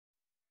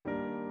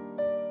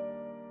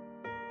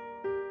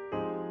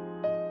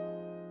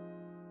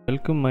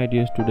Welcome, my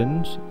dear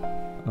students.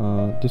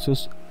 This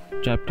is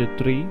chapter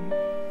 3,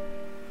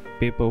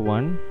 paper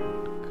 1,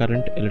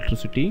 current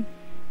electricity.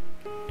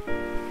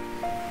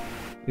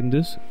 In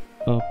this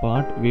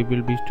part, we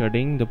will be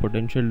studying the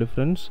potential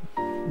difference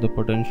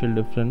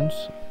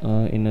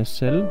in a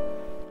cell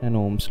and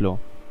Ohm's law.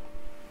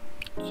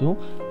 So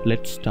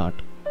let's start.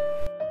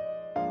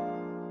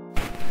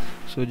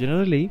 So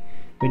generally,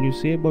 when you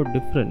say about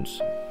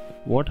difference,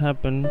 what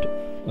happened?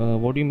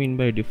 What do you mean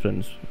by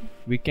difference?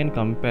 We can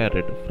compare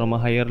it from a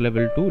higher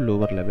level to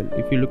lower level.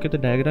 If you look at the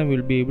diagram, you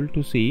will be able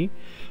to see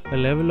a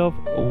level of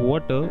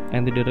water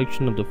and the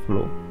direction of the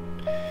flow.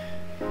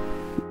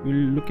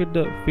 We'll look at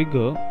the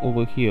figure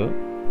over here.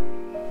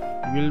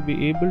 We'll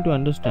be able to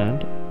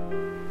understand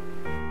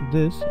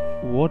this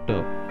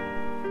water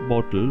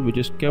bottle which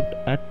is kept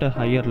at a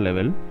higher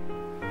level,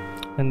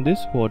 and this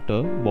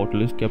water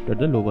bottle is kept at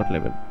the lower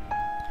level.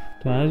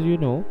 So as you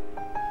know,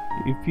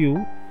 if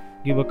you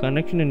give a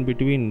connection in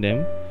between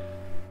them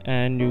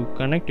and you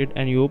connect it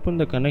and you open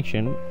the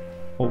connection,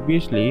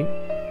 obviously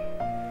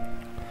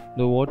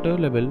the water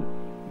level,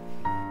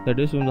 that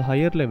is from the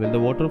higher level, the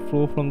water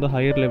flow from the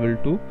higher level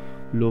to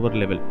lower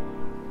level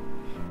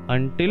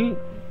until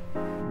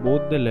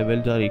both the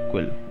levels are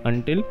equal,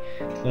 until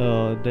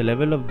the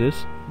level of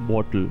this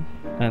bottle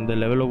and the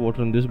level of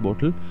water in this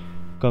bottle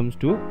comes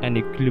to an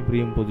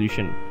equilibrium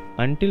position.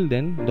 Until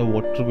then, the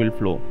water will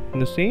flow. In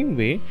the same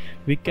way,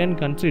 we can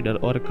consider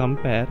or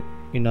compare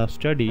in our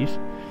studies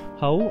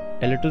how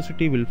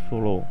electricity will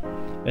flow.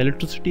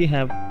 Electricity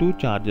have two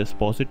charges,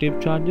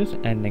 positive charges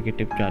and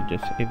negative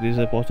charges. If there is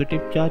a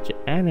positive charge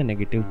and a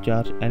negative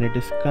charge and it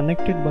is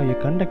connected by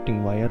a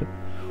conducting wire,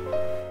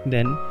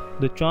 then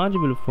the charge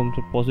will from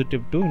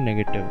positive to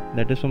negative,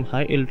 that is from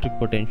high electric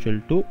potential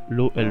to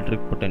low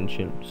electric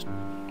potential.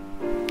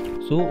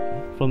 So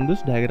from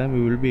this diagram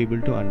we will be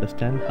able to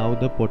understand how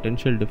the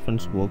potential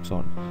difference works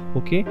on.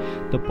 Okay,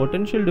 the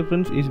potential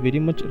difference is very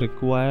much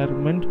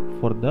requirement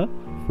for the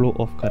flow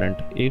of current.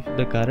 If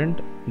the current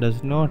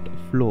does not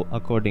flow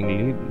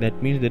accordingly,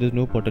 that means there is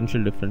no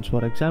potential difference.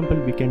 For example,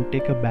 we can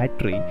take a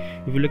battery.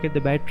 If you look at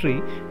the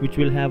battery, which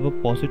will have a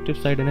positive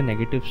side and a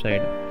negative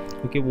side.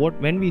 Okay,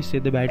 when we say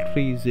the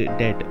battery is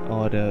dead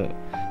or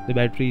the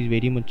battery is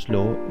very much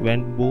low,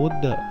 when both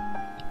the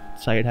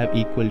side have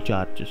equal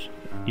charges,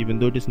 even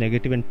though it is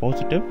negative and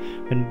positive,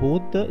 when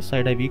both the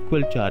side have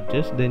equal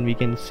charges, then we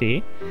can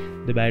say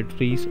the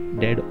battery is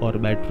dead or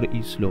battery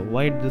is slow.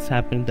 Why this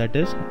happens? That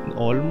is,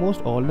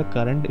 almost all the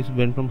current is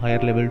went from higher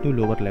level to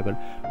lower level.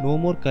 No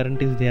more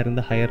current is there in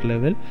the higher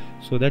level,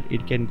 so that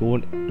it can go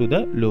to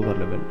the lower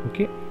level.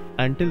 Okay,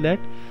 until that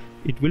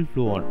it will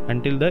flow on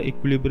until the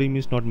equilibrium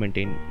is not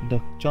maintained. The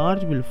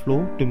charge will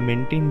flow to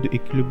maintain the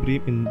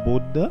equilibrium in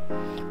both the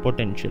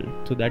potential.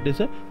 So that is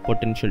a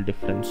potential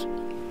difference.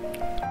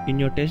 In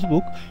your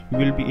textbook, you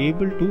will be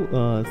able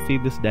to see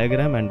this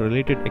diagram and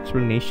related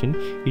explanation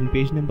in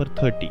page number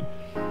 30.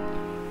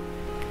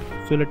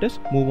 So let us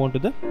move on to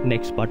the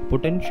next part,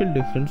 potential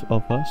difference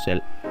of a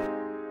cell.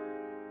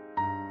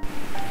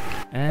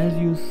 As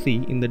you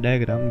see in the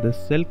diagram, the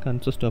cell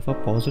consists of a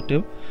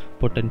positive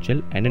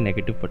potential and a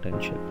negative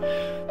potential.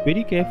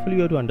 Very carefully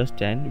you have to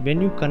understand,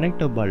 when you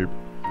connect a bulb,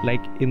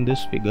 like in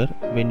this figure,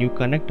 when you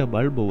connect a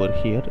bulb over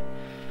here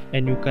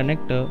and you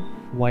connect a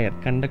wire,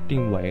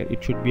 conducting wire,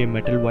 it should be a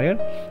metal wire.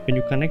 When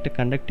you connect a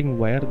conducting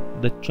wire,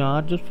 the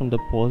charges from the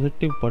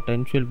positive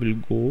potential will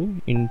go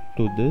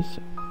into this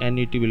and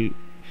it will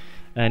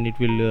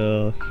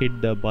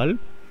hit the bulb.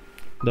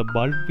 The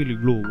bulb will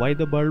glow. Why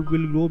the bulb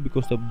will glow?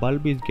 Because the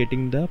bulb is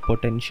getting the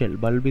potential,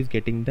 bulb is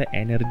getting the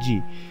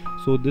energy.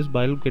 So this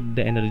bulb get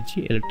the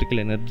energy, electrical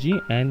energy,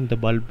 and the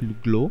bulb will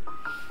glow.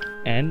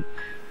 And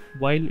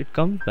while it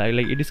comes back,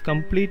 like it is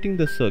completing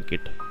the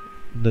circuit,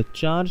 the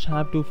charge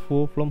have to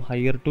flow from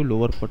higher to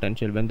lower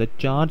potential. When the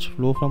charge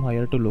flow from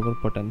higher to lower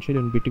potential,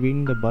 in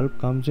between the bulb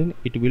comes in,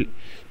 it will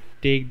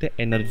take the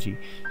energy.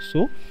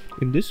 So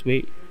in this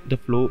way, the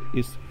flow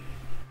is,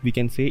 we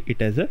can say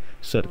it as a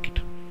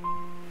circuit.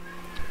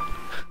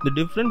 The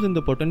difference in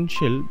the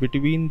potential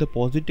between the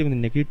positive and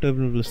the negative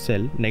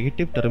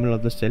terminal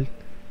of the cell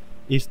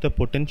is the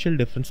potential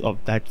difference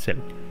of that cell.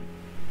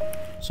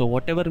 So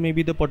whatever may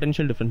be the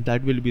potential difference,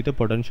 that will be the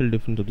potential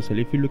difference of the cell.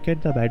 If you look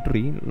at the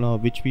battery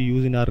which we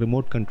use in our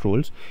remote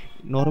controls,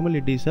 normally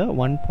it is a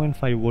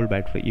 1.5 volt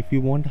battery. If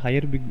you want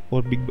higher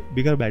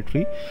bigger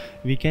battery,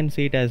 we can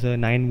say it as a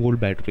 9 volt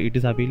battery. It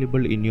is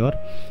available in your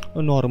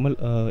normal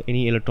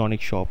any electronic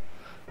shop.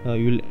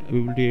 We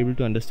will be able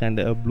to understand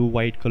that a blue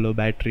white color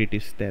battery, it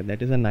is there.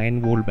 That is a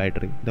 9 volt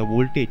battery. The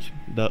voltage,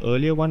 the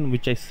earlier one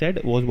which I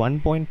said was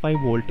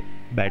 1.5 volt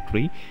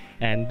battery,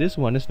 and this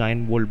one is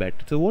 9 volt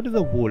battery. So what is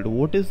a volt?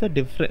 What is the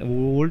difference?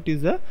 Volt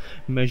is a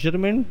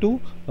measurement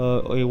to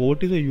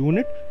volt is a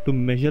unit to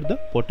measure the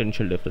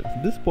potential difference.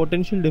 This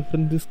potential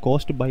difference is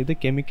caused by the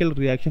chemical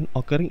reaction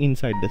occurring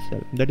inside the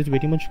cell. That is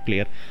very much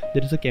clear.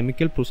 There is a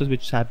chemical process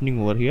which is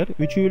happening over here,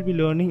 which you will be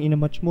learning in a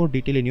much more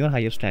detail in your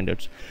higher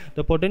standards.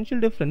 The potential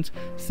difference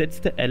sets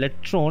the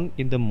electron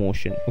in the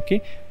motion.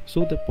 Okay,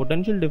 so the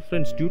potential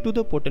difference, due to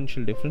the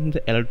potential difference,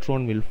 the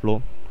electron will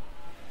flow.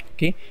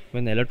 Okay,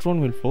 when the electron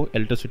will flow,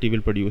 electricity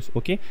will produce.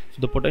 Okay,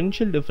 so the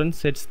potential difference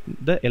sets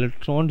the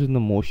electrons in the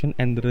motion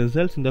and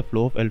results in the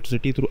flow of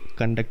electricity through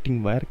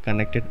conducting wire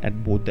connected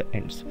at both the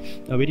ends.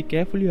 Now very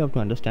carefully you have to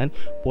understand,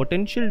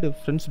 potential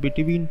difference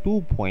between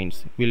 2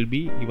 points will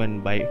be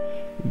given by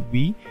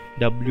V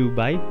W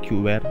by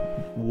Q, where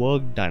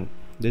work done.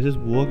 This is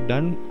work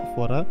done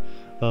for a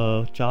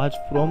charge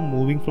from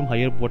moving from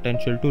higher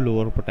potential to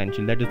lower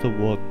potential. That is the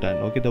work done.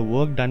 Okay, the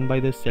work done by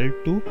the cell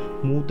to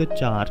move the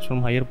charge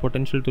from higher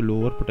potential to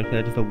lower potential,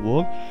 that is the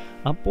work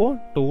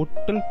upon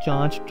total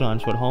charge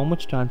transfer. How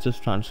much charge is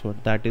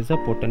transferred? That is the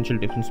potential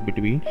difference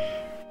between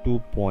 2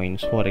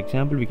 points. For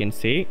example, we can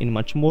say in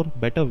much more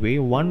better way,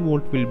 1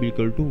 volt will be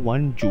equal to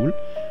 1 joule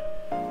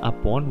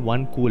upon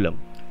 1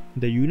 coulomb.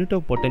 The unit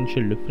of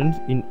potential difference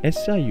in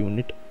SI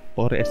unit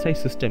or SI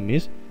system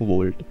is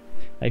volt.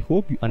 I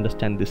hope you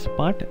understand this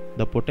part.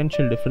 The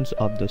potential difference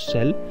of the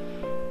cell,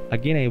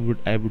 again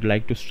I would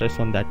like to stress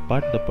on that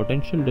part. The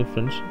potential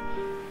difference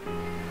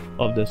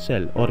of the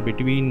cell or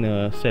between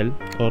cell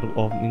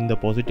or in the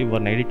positive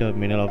or negative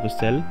terminal of the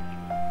cell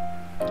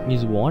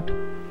is what?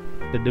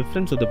 The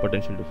difference of the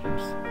potential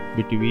difference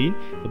between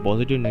the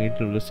positive and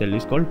negative of the cell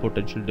is called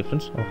potential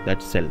difference of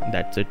that cell.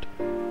 That's it.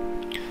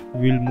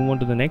 We will move on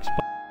to the next part,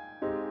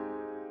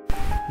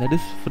 that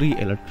is free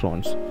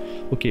electrons.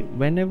 Okay,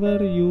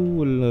 whenever you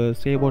will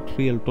say about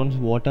free electrons,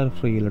 what are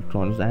free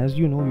electrons? As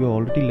you know, you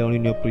already learned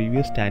in your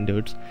previous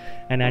standards,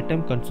 an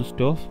atom consists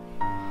of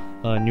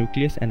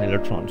nucleus and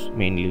electrons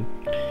mainly.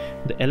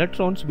 The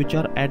electrons which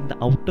are at the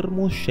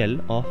outermost shell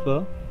of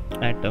a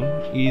atom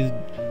is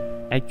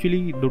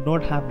actually do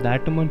not have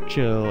that much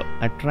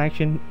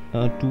attraction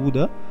to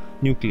the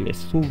nucleus,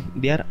 so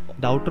the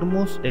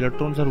outermost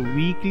electrons are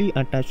weakly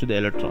attached to the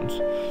electrons.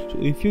 So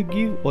if you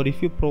give or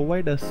if you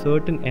provide a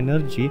certain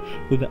energy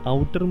to the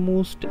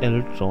outermost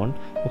electron,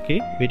 okay,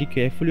 very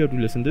carefully you have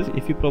to listen this.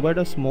 If you provide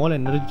a small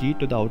energy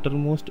to the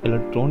outermost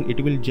electron,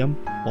 it will jump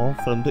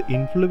off from the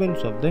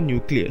influence of the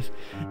nucleus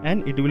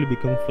and it will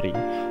become free.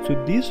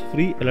 So these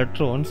free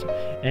electrons,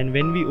 and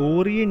when we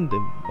orient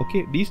them,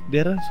 okay, these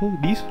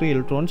free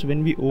electrons,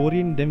 when we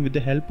orient them with the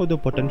help of the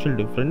potential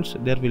difference,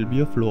 there will be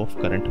a flow of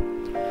current.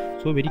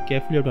 So very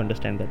carefully you have to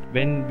understand that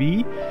when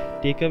we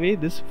take away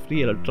this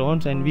free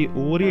electrons and we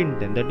orient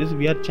them, that is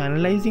we are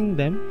channelizing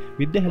them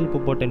with the help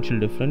of potential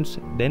difference,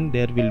 then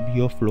there will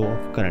be a flow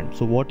of current.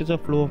 So what is a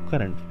flow of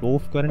current? Flow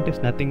of current is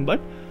nothing but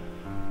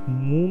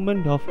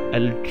movement of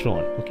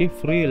electron. Okay,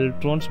 free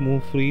electrons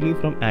move freely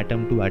from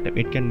atom to atom.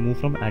 It can move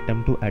from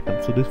atom to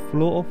atom. So this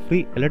flow of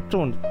free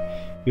electrons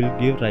will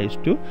give rise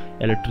to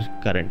electric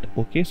current.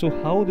 Okay, so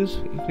how this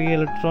free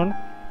electron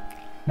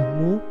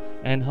move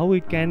and how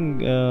it can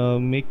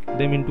make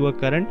them into a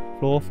current,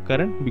 flow of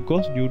current?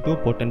 Because due to a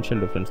potential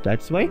difference.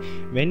 That's why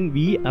when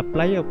we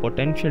apply a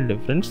potential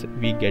difference,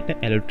 we get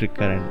an electric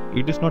current.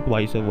 It is not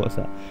vice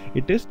versa.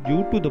 It is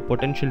due to the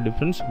potential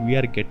difference we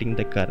are getting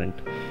the current.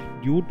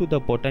 Due to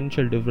the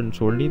potential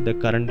difference only the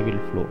current will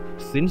flow.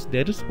 Since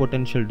there is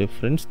potential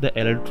difference, the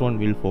electron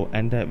will flow,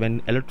 and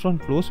when electron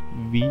flows,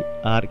 we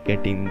are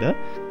getting the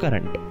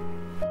current.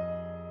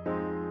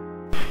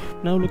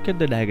 Now look at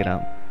the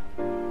diagram.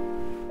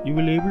 You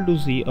will able to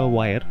see a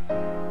wire.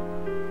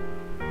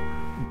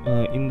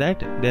 In that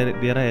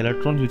there are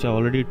electrons, which I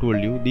already told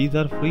you. These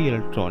are free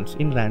electrons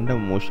in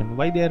random motion.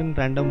 Why they are in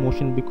random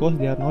motion? Because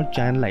they are not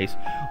channelized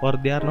or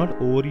they are not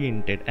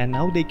oriented. And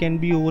now they can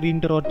be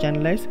oriented or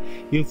channelized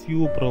if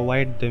you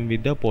provide them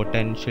with the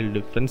potential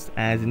difference,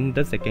 as in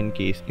the second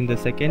case. In the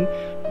second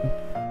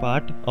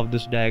part of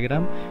this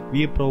diagram,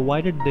 we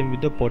provided them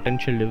with the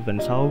potential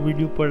difference. How will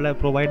you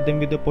provide them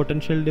with the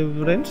potential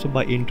difference?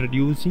 By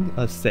introducing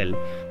a cell.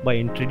 By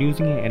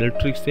introducing an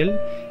electric cell,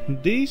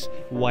 this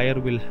wire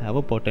will have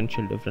a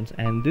potential difference,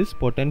 and this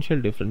potential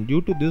difference,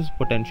 due to this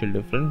potential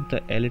difference,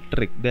 the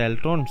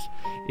electrons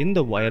in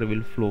the wire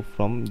will flow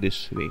from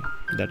this way.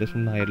 That is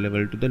from the higher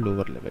level to the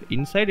lower level.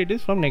 Inside it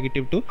is from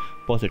negative to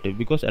positive,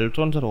 because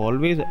electrons are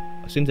always,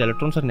 since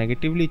electrons are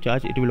negatively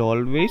charged, it will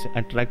always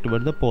attract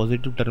toward the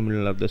positive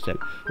terminal of the cell,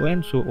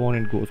 and so on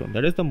it goes on.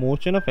 That is the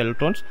motion of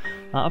electrons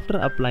after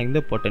applying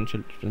the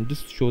potential difference.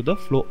 This shows the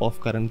flow of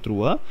current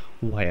through a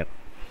wire.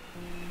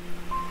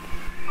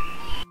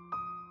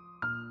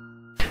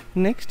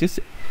 Next is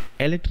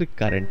electric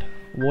current.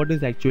 What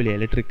is actually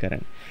electric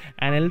current?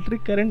 An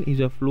electric current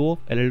is a flow of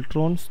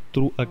electrons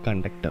through a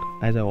conductor.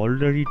 As I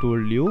already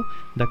told you,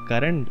 the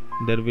current,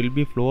 there will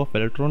be flow of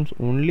electrons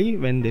only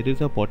when there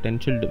is a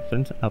potential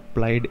difference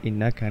applied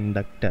in a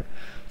conductor.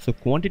 So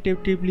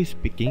quantitatively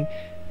speaking,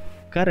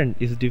 current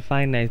is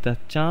defined as the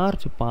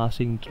charge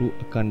passing through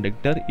a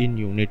conductor in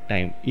unit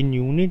time. In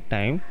unit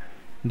time,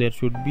 there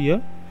should be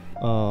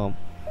a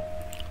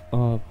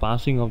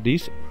passing of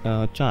this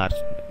charge,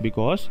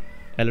 because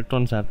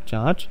electrons have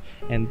charge,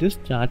 and this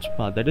charge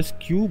path, that is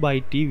Q by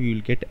T, we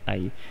will get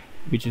I,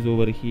 which is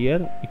over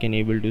here.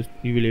 You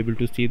will able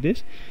to see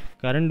this.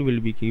 Current will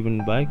be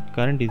given by,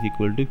 current is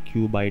equal to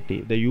Q by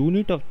T. The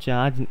unit of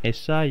charge in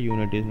SI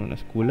unit is known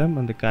as coulomb,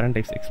 and the current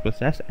is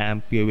expressed as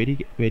ampere.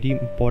 Very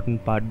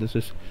important part. This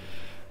is,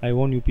 I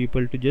want you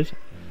people to just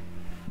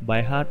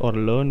by heart or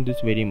learn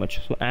this very much.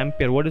 So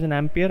ampere, what is an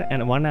ampere?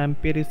 And 1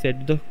 ampere is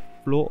said the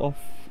flow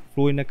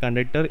in a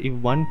conductor if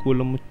 1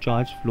 coulomb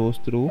charge flows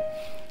through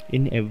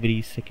in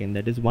every second.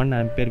 That is 1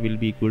 ampere will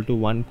be equal to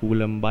 1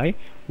 coulomb by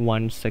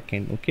 1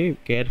 second. Okay,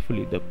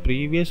 carefully, the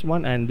previous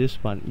one and this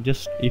one,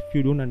 just if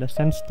you don't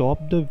understand,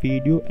 stop the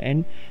video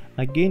and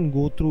again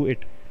go through it.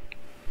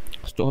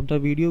 Stop the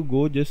video,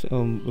 go just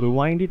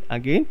rewind it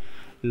again,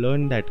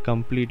 learn that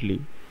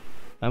completely.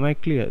 Am I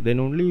clear? Then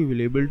only you will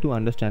be able to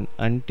understand.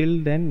 Until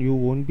then you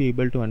won't be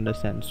able to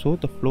understand. So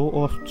the flow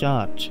of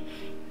charge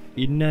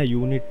in a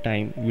unit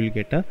time will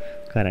get a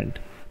current.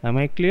 Am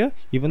I clear?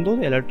 Even though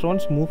the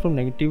electrons move from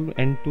negative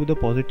end to the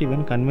positive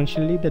end,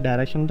 conventionally the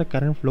direction of the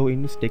current flow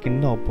in is taken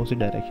in the opposite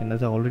direction,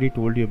 as I already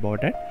told you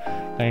about it.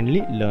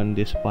 Kindly learn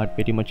this part,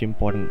 very much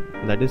important.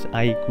 That is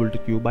I equal to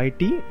Q by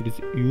T. It is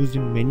used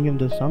in many of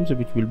the sums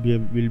which will be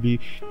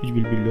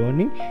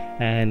learning,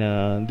 and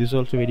this is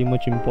also very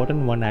much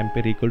important. 1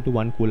 ampere equal to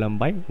 1 coulomb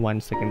by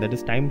 1 second. That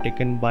is time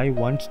taken by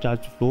one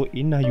charge flow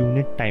in a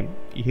unit time.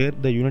 Here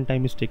the unit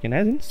time is taken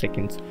as in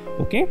seconds.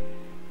 Okay.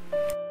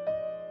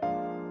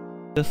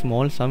 The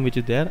small sum which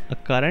is there, a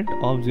current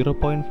of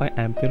 0.5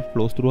 ampere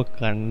flows through a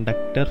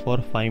conductor for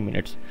 5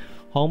 minutes.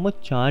 How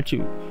much charge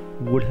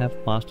would have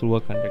passed through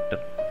a conductor?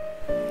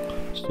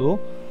 So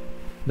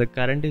the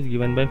current is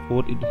given by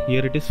 4.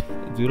 Here it is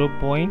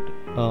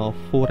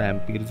 0.4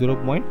 ampere.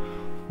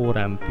 0.4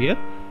 ampere.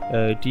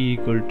 T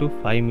equal to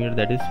 5 minutes,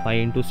 that is 5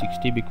 into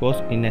 60, because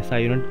in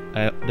SI unit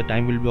the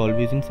time will be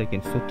always in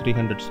seconds. So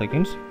 300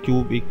 seconds.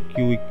 Q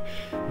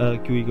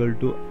equal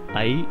to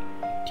I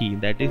T,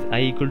 that is I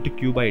equal to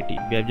Q by T.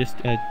 We have just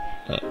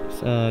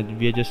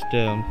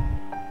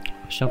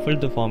shuffled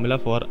the formula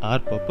for our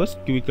purpose.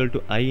 Q equal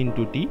to I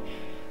into T.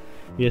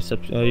 We are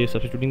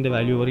substituting the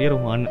value over here,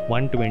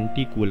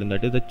 120 coulomb.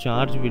 That is the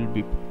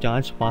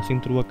charge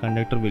passing through a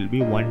conductor will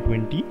be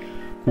 120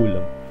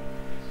 coulomb.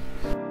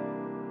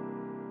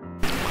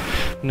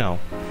 Now,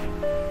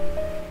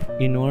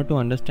 in order to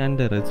understand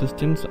the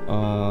resistance,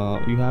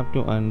 you have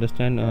to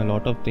understand a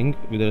lot of things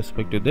with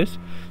respect to this.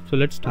 So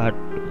let's start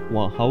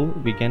how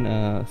we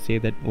can say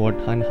that what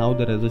and how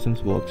the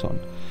resistance works on.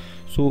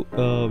 So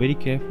very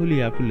carefully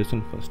you have to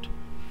listen first.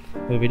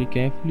 Very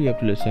carefully you have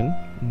to listen.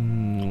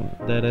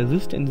 The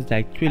resistance is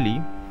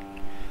actually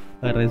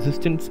a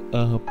resistance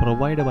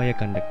provided by a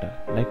conductor.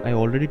 Like I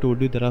already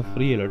told you, there are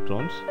free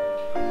electrons.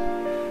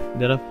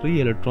 There are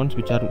free electrons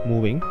which are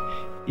moving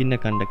in a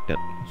conductor.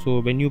 So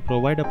when you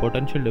provide a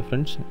potential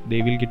difference,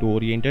 they will get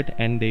oriented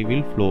and they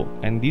will flow,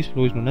 and this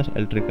flow is known as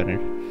electric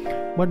current.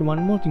 But one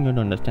more thing you have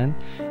to understand,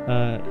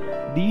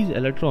 these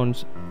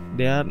electrons,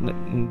 they are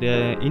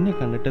in a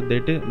conductor.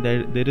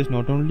 There is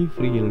not only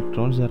free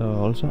electrons, there are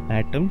also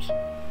atoms,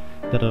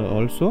 there are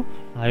also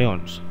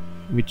ions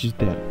which is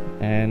there,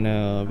 and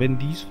when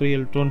these free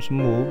electrons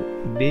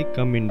move, they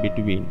come in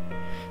between.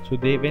 So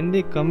when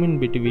they come in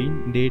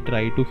between, they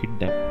try to hit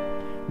them.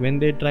 When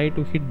they try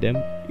to hit them,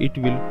 it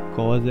will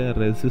cause a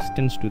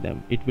resistance to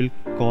them. It will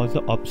cause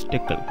an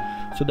obstacle.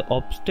 So the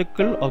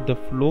obstacle of the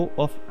flow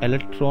of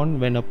electron,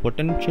 when a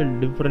potential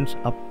difference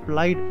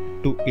applied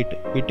to it,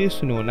 it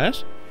is known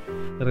as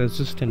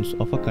resistance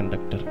of a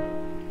conductor.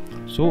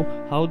 So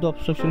how the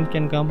obstruction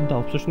can come? The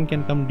obstruction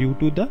can come due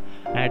to the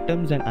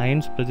atoms and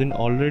ions present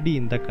already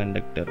in the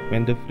conductor.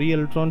 When the free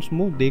electrons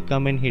move, they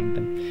come and hit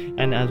them.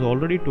 And as I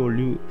already told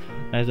you,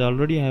 as I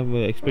already have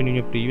explained in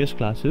your previous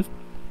classes,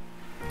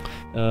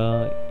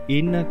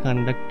 in a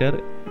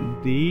conductor,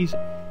 these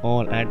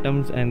all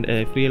atoms and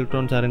free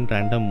electrons are in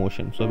random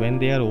motion. So when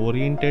they are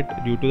oriented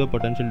due to the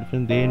potential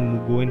difference, they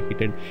go and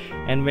hit it,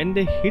 and when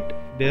they hit,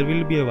 there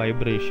will be a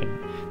vibration.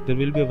 There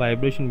will be a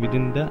vibration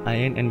within the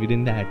ion and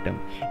within the atom,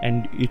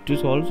 and it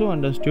is also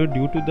understood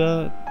due to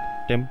the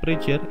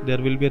temperature there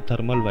will be a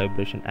thermal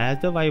vibration. As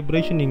the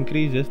vibration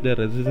increases, the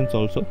resistance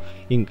also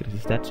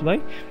increases. That's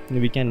why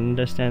we can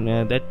understand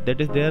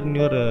that is there in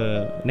your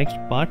next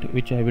part,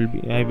 which I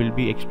will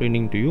be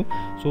explaining to you.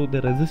 So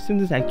the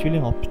resistance is actually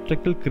an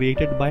obstacle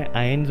created by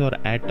ions or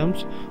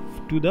atoms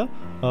to the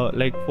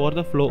for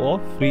the flow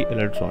of free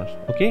electrons.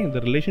 Okay,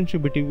 the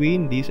relationship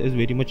between these is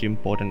very much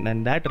important,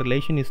 and that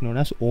relation is known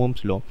as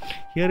Ohm's law.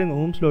 Here in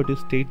Ohm's law, it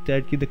states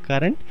that the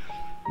current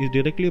is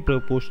directly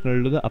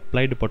proportional to the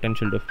applied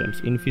potential difference.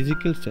 In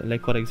physical,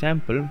 like for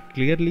example,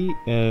 clearly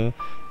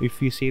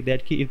if we say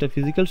that if the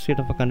physical state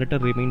of a conductor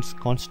remains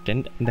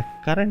constant, the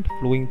current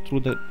flowing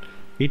through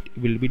it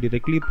will be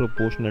directly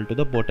proportional to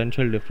the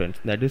potential difference,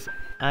 that is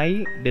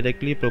I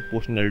directly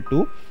proportional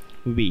to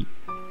V.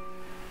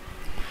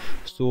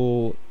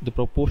 So the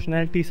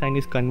proportionality sign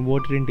is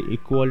converted into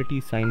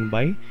equality sign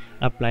by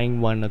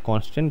applying one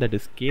constant, that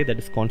is K, that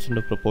is constant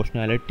of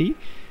proportionality.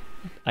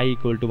 I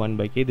equal to 1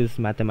 by K. This is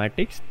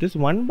mathematics. This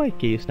 1 by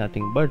K is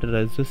nothing but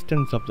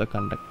resistance of the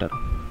conductor.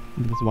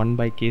 This 1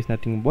 by K is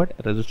nothing but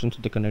resistance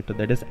of the conductor,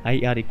 that is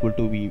IR equal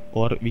to V,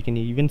 or we can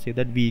even say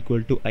that V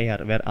equal to IR,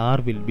 where R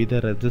will be the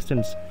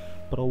resistance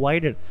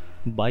provided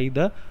by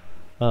the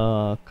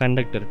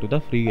conductor to the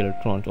free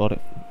electrons, or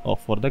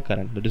for the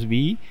current, that is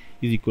V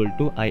is equal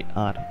to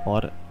IR,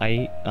 or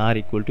IR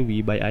equal to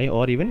V by I,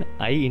 or even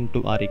I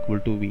into R equal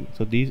to V.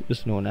 So this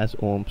is known as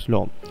Ohm's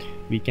law.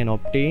 We can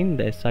obtain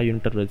the SI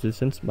unit of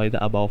resistance by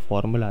the above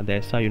formula.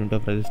 The SI unit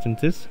of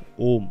resistance is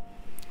ohm.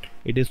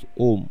 It is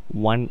ohm,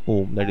 1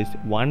 ohm, that is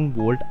 1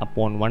 volt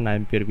upon 1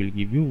 ampere will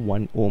give you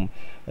 1 ohm.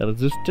 A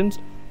resistance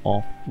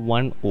of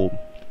 1 ohm.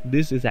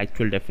 This is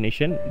actual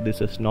definition.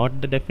 This is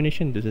not the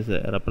definition. This is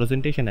a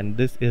representation, and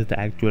this is the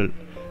actual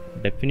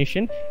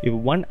definition. If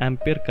 1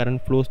 ampere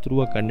current flows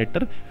through a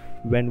conductor,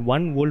 when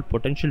 1 volt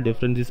potential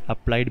difference is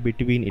applied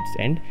between its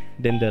end,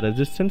 then the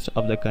resistance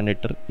of the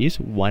conductor is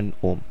 1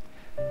 ohm.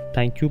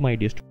 Thank you, my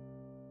dear students.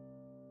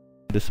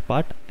 This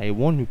part I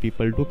want you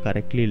people to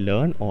correctly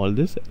learn all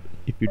this.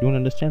 If you don't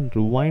understand,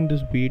 rewind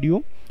this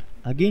video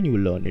again, you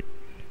learn it.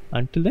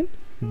 Until then,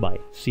 bye,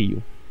 see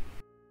you.